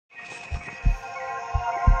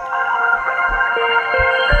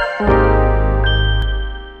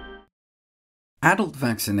Adult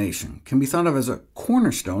vaccination can be thought of as a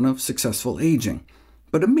cornerstone of successful aging,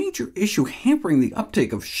 but a major issue hampering the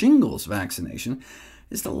uptake of shingles vaccination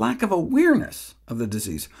is the lack of awareness of the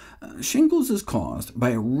disease. Shingles is caused by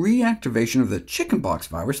a reactivation of the chickenpox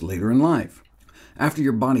virus later in life. After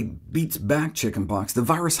your body beats back chickenpox, the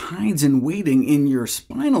virus hides in waiting in your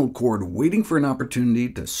spinal cord, waiting for an opportunity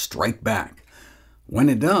to strike back. When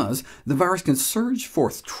it does, the virus can surge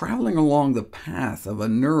forth, traveling along the path of a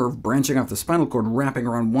nerve branching off the spinal cord, wrapping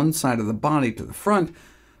around one side of the body to the front,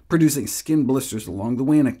 producing skin blisters along the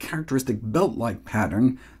way in a characteristic belt-like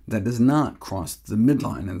pattern that does not cross the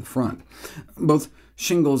midline in the front. Both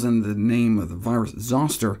shingles and the name of the virus,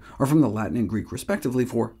 zoster, are from the Latin and Greek respectively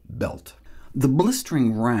for belt. The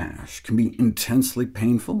blistering rash can be intensely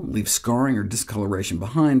painful, leave scarring or discoloration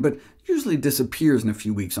behind, but usually disappears in a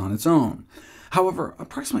few weeks on its own. However,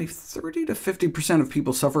 approximately 30 to 50% of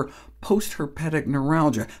people suffer post-herpetic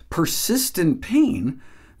neuralgia, persistent pain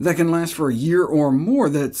that can last for a year or more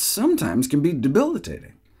that sometimes can be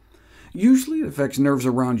debilitating. Usually it affects nerves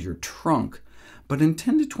around your trunk, but in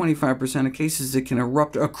 10 to 25% of cases it can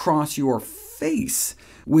erupt across your face,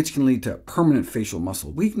 which can lead to permanent facial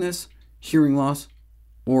muscle weakness, hearing loss,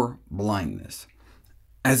 or blindness.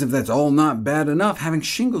 As if that's all not bad enough, having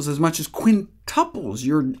shingles as much as quintuples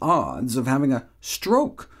your odds of having a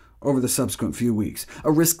stroke over the subsequent few weeks,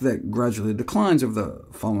 a risk that gradually declines over the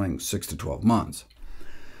following 6 to 12 months.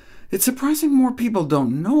 It's surprising more people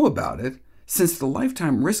don't know about it, since the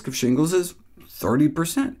lifetime risk of shingles is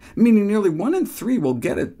 30%, meaning nearly 1 in 3 will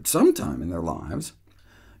get it sometime in their lives.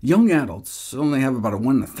 Young adults only have about a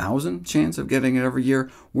 1 in 1,000 chance of getting it every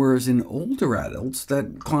year, whereas in older adults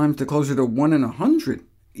that climbs to closer to 1 in 100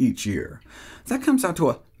 each year. That comes out to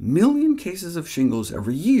 1 million cases of shingles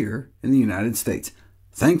every year in the United States.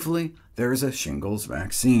 Thankfully, there is a shingles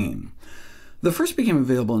vaccine. The first became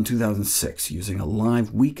available in 2006 using a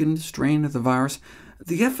live weakened strain of the virus.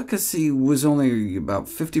 The efficacy was only about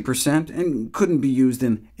 50% and couldn't be used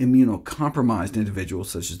in immunocompromised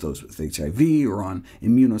individuals, such as those with HIV, or on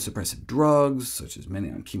immunosuppressive drugs, such as many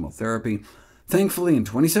on chemotherapy. Thankfully, in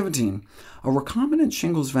 2017, a recombinant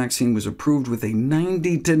shingles vaccine was approved with a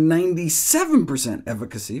 90 to 97%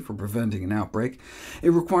 efficacy for preventing an outbreak.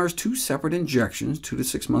 It requires 2 separate injections, 2 to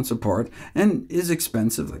 6 months apart, and is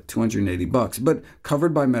expensive, like $280, but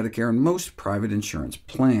covered by Medicare and most private insurance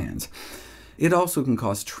plans. It also can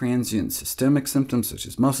cause transient systemic symptoms such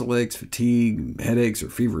as muscle aches, fatigue, headaches, or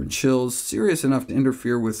fever and chills, serious enough to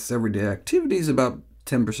interfere with everyday activities about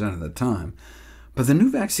 10% of the time. But the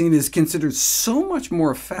new vaccine is considered so much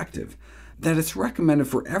more effective that it's recommended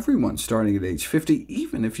for everyone starting at age 50,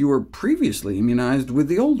 even if you were previously immunized with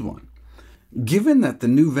the old one. Given that the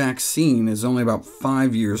new vaccine is only about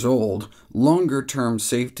 5 years old, longer-term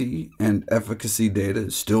safety and efficacy data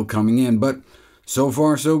is still coming in, but so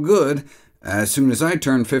far so good. As soon as I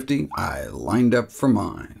turned 50, I lined up for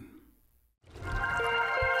mine.